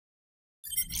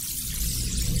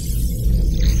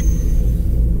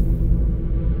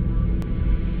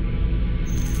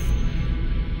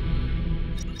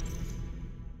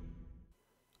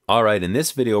All right, in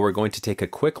this video, we're going to take a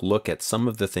quick look at some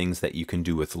of the things that you can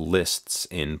do with lists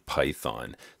in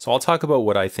Python. So I'll talk about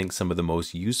what I think some of the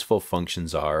most useful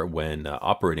functions are when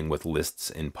operating with lists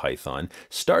in Python,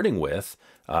 starting with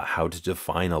how to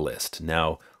define a list.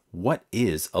 Now, what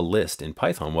is a list in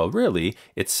Python? Well, really,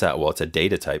 it's a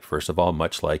data type, first of all,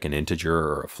 much like an integer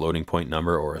or a floating point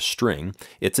number or a string.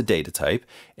 It's a data type,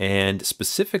 and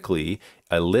specifically,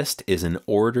 a list is an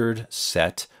ordered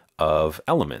set of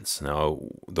elements. Now,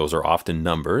 those are often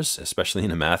numbers, especially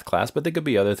in a math class, but they could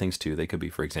be other things too. They could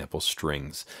be, for example,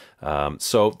 strings.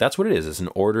 So that's what it is. It's an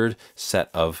ordered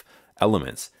set of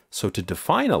elements. So to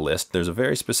define a list, there's a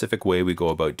very specific way we go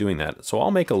about doing that. So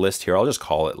I'll make a list here. I'll just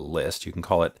call it list. You can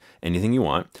call it anything you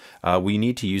want. We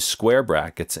need to use square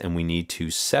brackets, and we need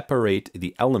to separate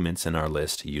the elements in our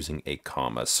list using a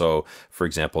comma. So for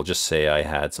example, just say I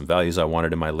had some values I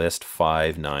wanted in my list,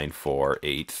 5, 9, 4,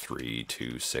 8, 3,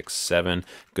 2, 6, 7.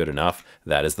 Good enough.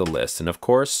 That is the list. And of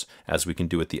course, as we can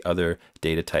do with the other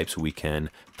data types, we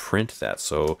can print that.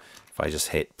 So if I just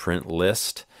hit print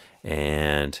list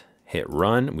and hit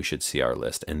run, we should see our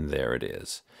list, and there it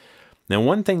is. Now,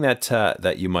 one thing that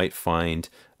that you might find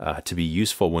to be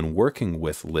useful when working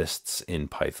with lists in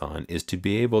Python is to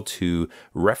be able to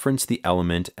reference the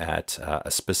element at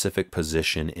a specific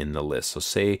position in the list. So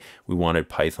say we wanted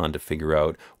Python to figure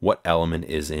out what element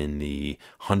is in the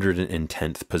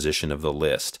 110th position of the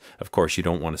list. Of course, you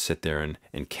don't want to sit there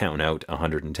and count out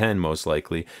 110 most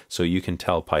likely, so you can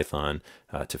tell Python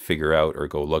to figure out or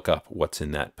go look up what's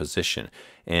in that position.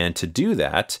 And to do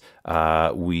that,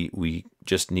 we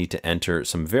just need to enter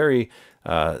some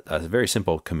a very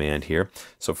simple command here.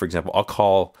 So for example, I'll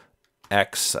call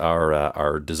x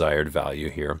our desired value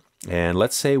here. And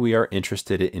let's say we are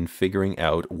interested in figuring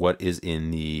out what is in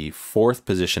the 4th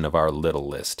position of our little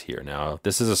list here. Now,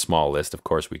 this is a small list. Of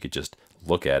course, we could just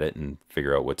look at it and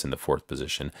figure out what's in the 4th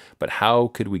position. But how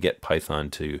could we get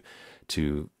Python to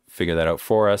figure that out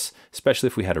for us, especially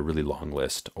if we had a really long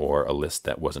list or a list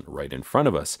that wasn't right in front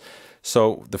of us?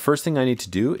 So the first thing I need to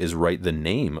do is write the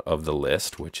name of the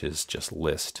list, which is just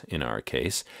list in our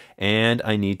case, and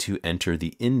I need to enter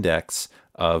the index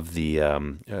of the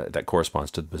that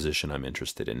corresponds to the position I'm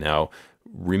interested in. Now,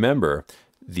 remember,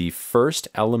 the first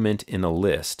element in a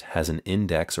list has an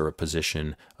index or a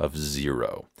position of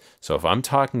 0. So if I'm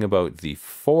talking about the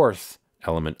 4th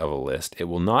element of a list, it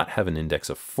will not have an index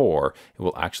of 4. It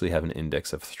will actually have an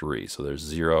index of 3. So there's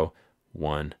 0,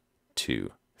 1,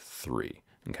 2, 3.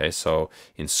 Okay, so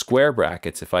in square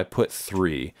brackets, if I put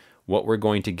 3, what we're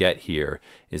going to get here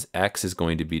is x is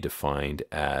going to be defined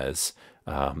as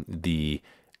the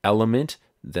element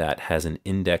that has an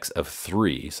index of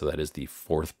 3. So that is the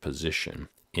 4th position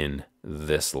in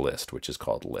this list, which is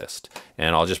called list.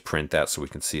 And I'll just print that so we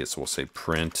can see it. So we'll say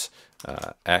print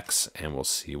x, and we'll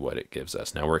see what it gives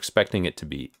us. Now we're expecting it to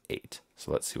be 8.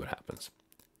 So let's see what happens.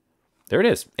 There it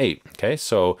is, 8. Okay,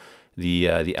 so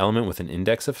the element with an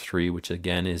index of 3, which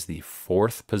again is the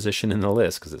 4th position in the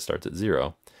list because it starts at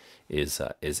 0, is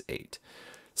 8.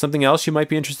 Something else you might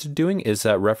be interested in doing is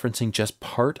referencing just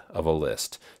part of a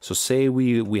list. So say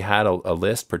we had a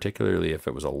list, particularly if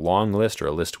it was a long list or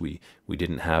a list we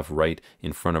didn't have right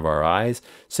in front of our eyes.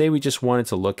 Say we just wanted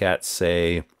to look at,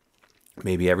 say,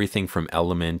 maybe everything from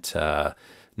element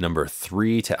number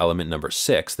 3 to element number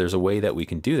 6. There's a way that we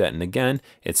can do that. And again,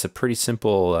 it's a pretty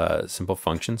simple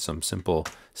function, some simple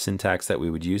syntax that we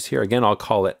would use here. Again, I'll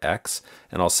call it x,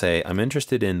 and I'll say I'm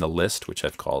interested in the list, which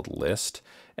I've called list.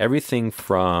 Everything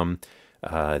from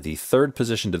the 3rd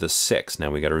position to the 6th.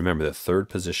 Now we got to remember the 3rd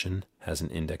position has an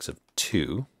index of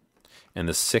 2, and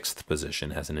the 6th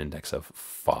position has an index of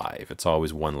 5. It's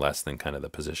always one less than kind of the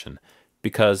position,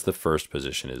 because the 1st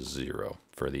position is 0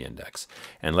 for the index.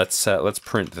 And let's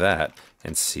print that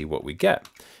and see what we get.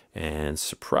 And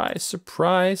surprise,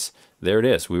 surprise, there it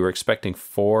is. We were expecting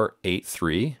 4, 8,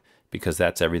 3 because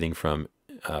that's everything from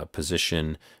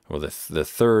position, or the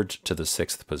 3rd to the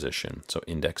 6th position. So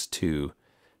index 2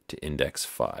 to index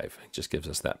 5. It just gives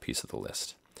us that piece of the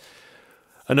list.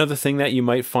 Another thing that you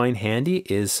might find handy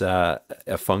is a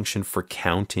function for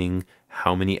counting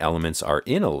how many elements are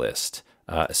in a list.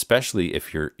 Especially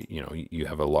if you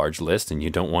have a large list and you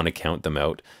don't want to count them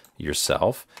out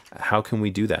yourself. How can we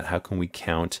do that? How can we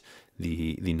count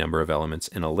the number of elements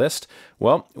in a list?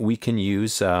 Well, we can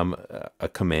use a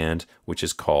command which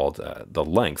is called the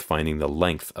length, finding the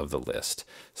length of the list.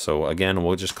 So again,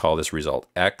 we'll just call this result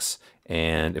x,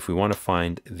 and if we want to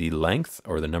find the length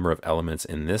or the number of elements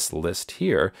in this list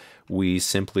here, we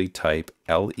simply type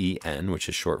len, which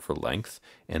is short for length,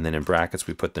 and then in brackets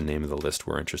we put the name of the list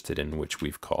we're interested in, which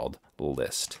we've called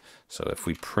list. So if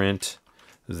we print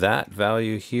that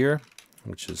value here,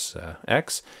 which is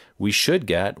x, we should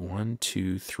get 1,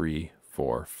 2, 3,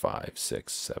 4, 5,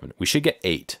 6, 7. We should get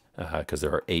 8 because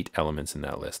there are 8 elements in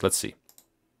that list. Let's see.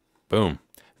 Boom.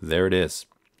 There it is.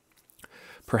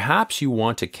 Perhaps you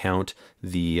want to count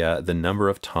the number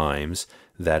of times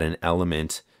that an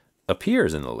element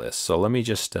appears in the list. So let me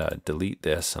just delete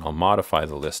this, and I'll modify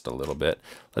the list a little bit.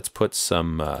 Let's put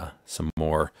some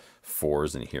more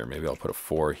 4s in here. Maybe I'll put a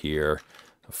 4 here,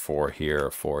 a 4 here,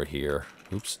 a 4 here.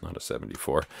 Oops, not a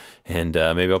 74. And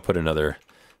maybe I'll put another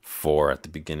 4 at the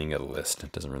beginning of the list.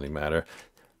 It doesn't really matter.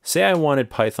 Say I wanted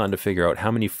Python to figure out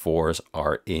how many 4s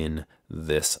are in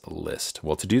this list.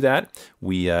 Well, to do that,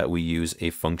 we use a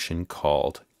function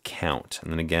called count.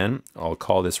 And then again, I'll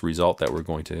call this result that we're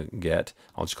going to get,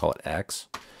 I'll just call it x.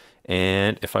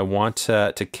 And if I want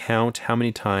to count how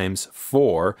many times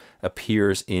 4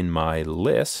 appears in my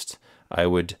list, I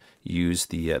would use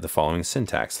the following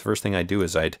syntax. The first thing I do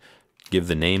is I'd give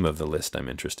the name of the list I'm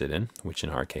interested in, which in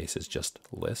our case is just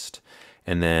list.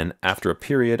 And then after a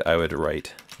period, I would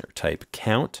write or type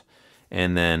count,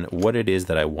 and then what it is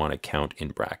that I want to count in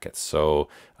brackets. So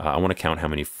I want to count how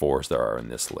many 4s there are in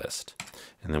this list.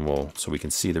 And then so we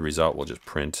can see the result, we'll just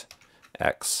print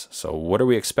x. So what are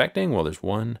we expecting? Well, there's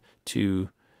 1, 2,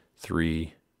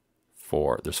 3,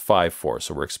 4. There's 5 4s,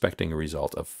 so we're expecting a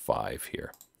result of 5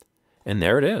 here. And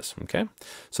there it is, okay?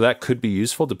 So that could be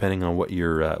useful depending on what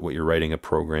you're writing a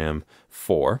program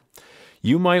for.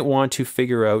 You might want to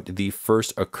figure out the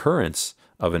first occurrence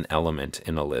of an element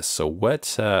in a list. So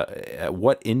at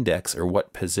what index or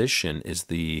what position is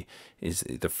the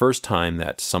first time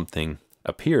that something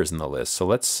appears in the list? So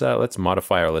let's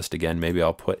modify our list again. Maybe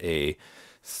I'll put a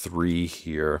 3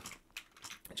 here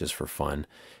just for fun.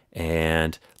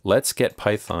 And let's get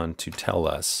Python to tell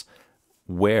us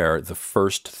where the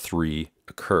first 3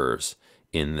 occurs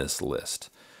in this list.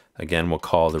 Again, we'll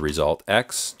call the result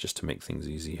x, just to make things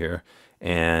easy here.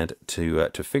 And to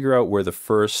figure out where the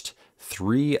first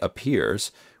 3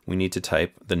 appears, we need to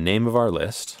type the name of our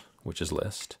list, which is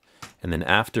list. And then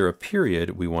after a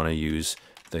period, we want to use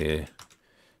the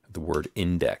word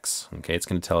index. Okay, it's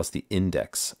going to tell us the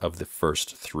index of the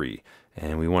first 3.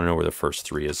 And we want to know where the first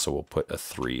 3 is, so we'll put a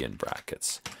 3 in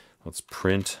brackets. Let's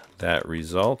print that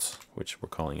result, which we're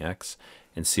calling x,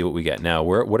 and see what we get. Now,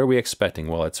 what are we expecting?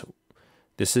 Well,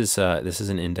 this is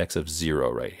an index of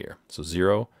 0 right here. So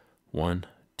 0, 1,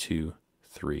 2,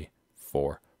 3,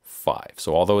 4, 5.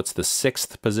 So although it's the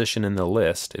 6th position in the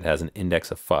list, it has an index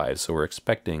of 5. So we're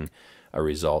expecting a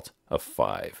result of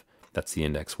 5. That's the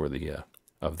index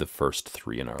of the first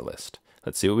 3 in our list.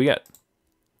 Let's see what we get.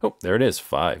 Oh, there it is,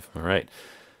 5. All right.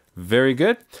 Very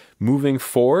good. Moving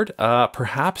forward,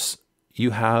 perhaps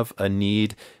you have a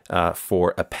need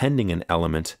for appending an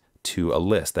element to a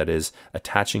list, that is,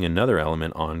 attaching another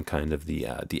element on kind of the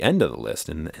end of the list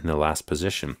in the last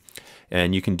position.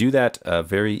 And you can do that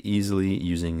very easily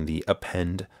using the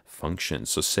append function.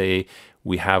 So say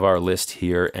we have our list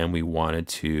here and we wanted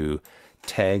to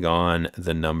tag on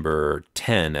the number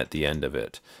 10 at the end of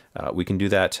it. We can do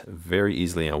that very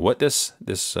easily. And what this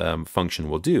function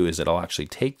will do is it'll actually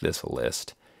take this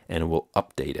list and it will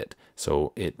update it.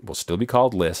 So it will still be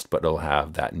called list, but it'll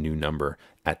have that new number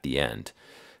at the end.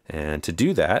 And to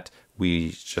do that, we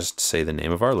just say the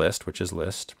name of our list, which is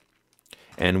list,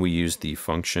 and we use the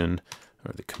function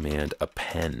or the command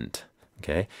append.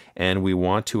 Okay, and we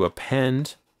want to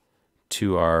append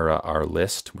to our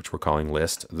list, which we're calling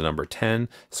list, the number 10.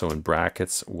 So in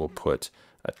brackets, we'll put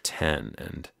a 10,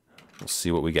 and we'll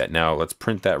see what we get. Now let's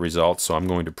print that result. So I'm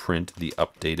going to print the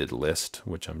updated list,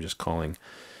 which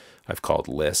I've called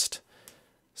list.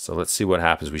 So let's see what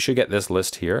happens. We should get this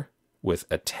list here with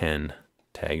a 10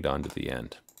 tagged onto the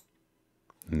end.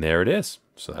 And there it is.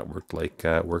 So that worked like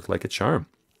a charm.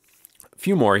 A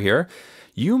few more here.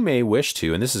 You may wish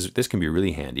to, and this can be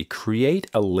really handy, create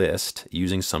a list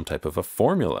using some type of a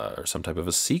formula or some type of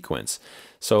a sequence.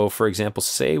 So for example,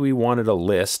 say we wanted a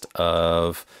list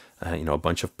of a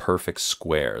bunch of perfect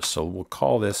squares. So we'll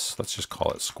call this, let's just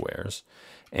call it squares.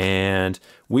 And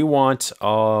we want,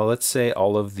 let's say,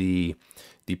 all of the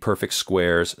perfect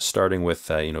squares starting with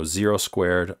 0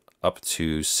 squared up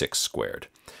to 6 squared.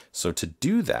 So to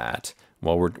do that,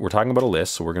 well, we're talking about a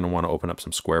list, so we're going to want to open up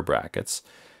some square brackets.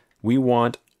 We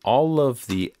want all of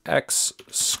the x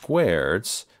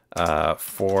squareds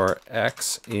for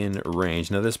x in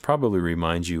range. Now this probably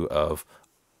reminds you of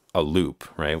a loop,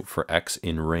 right? For x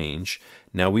in range.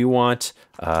 Now we want,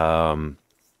 how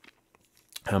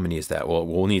many is that? Well,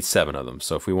 we'll need 7 of them.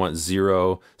 So if we want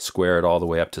 0 squared all the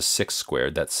way up to 6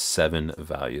 squared, that's 7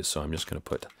 values. So I'm just going to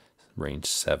put range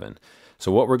 7.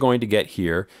 So what we're going to get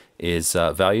here is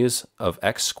values of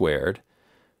x squared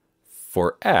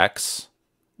for x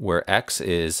where x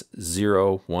is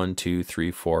 0, 1, 2,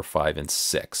 3, 4, 5, and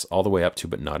 6, all the way up to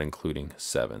but not including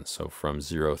 7. So from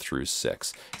 0 through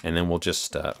 6. And then we'll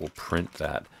just we'll print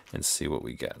that and see what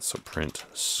we get. So print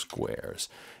squares.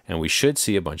 And we should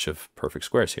see a bunch of perfect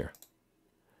squares here.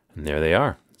 And there they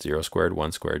are. 0 squared,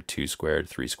 1 squared, 2 squared,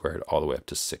 3 squared, all the way up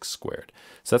to 6 squared.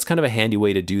 So that's kind of a handy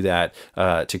way to do that,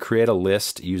 to create a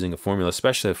list using a formula,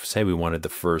 especially if, say, we wanted the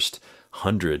first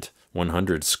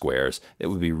 100 squares. It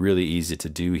would be really easy to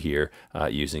do here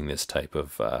using this type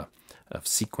of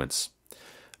sequence.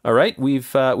 All right,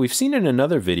 we've seen in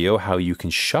another video how you can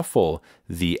shuffle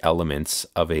the elements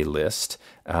of a list,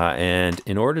 and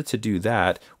in order to do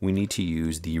that, we need to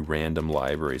use the random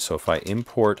library. So if I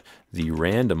import the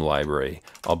random library,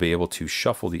 I'll be able to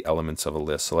shuffle the elements of a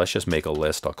list. So let's just make a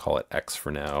list. I'll call it X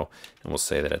for now, and we'll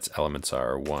say that its elements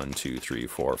are 1, 2, 3,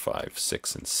 4, 5,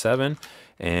 6, and 7.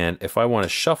 And if I want to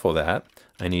shuffle that,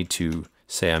 I need to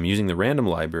say I'm using the random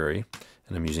library,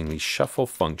 and I'm using the shuffle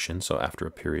function. So after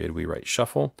a period, we write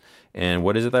shuffle. And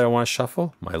what is it that I want to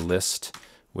shuffle? My list,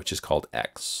 which is called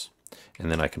X.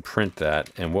 And then I can print that.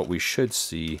 And what we should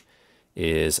see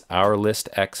is our list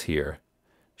X here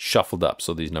shuffled up.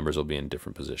 So these numbers will be in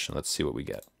different position. Let's see what we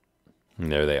get. And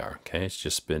there they are. Okay, it's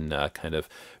just been kind of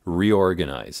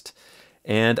reorganized.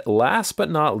 And last but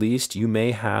not least, you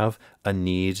may have a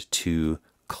need to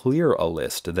clear a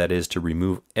list, that is to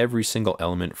remove every single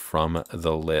element from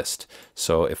the list.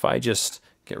 So if I just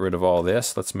get rid of all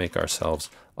this, let's make ourselves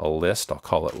a list. I'll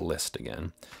call it list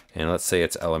again. And let's say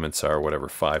its elements are whatever,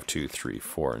 5, 2, 3,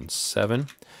 4, and 7.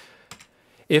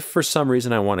 If for some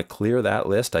reason I want to clear that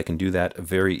list, I can do that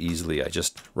very easily. I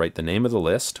just write the name of the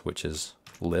list, which is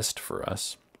list for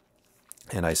us,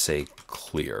 and I say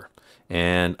clear.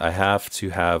 And I have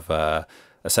to have a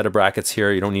set of brackets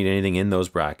here. You don't need anything in those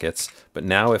brackets. But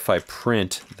now if I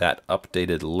print that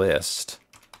updated list,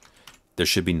 there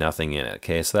should be nothing in it.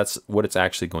 Okay, so that's what it's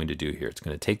actually going to do here. It's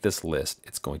going to take this list,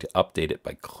 it's going to update it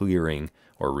by clearing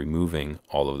or removing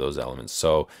all of those elements.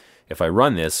 So if I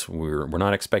run this, we're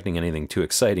not expecting anything too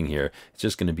exciting here. It's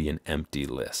just going to be an empty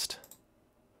list.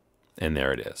 And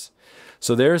there it is.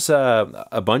 So there's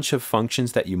a bunch of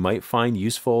functions that you might find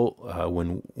useful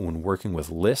when working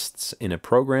with lists in a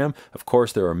program. Of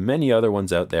course, there are many other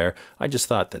ones out there. I just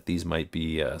thought that these might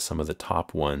be some of the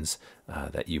top ones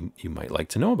that you might like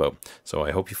to know about. So I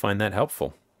hope you find that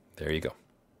helpful. There you go.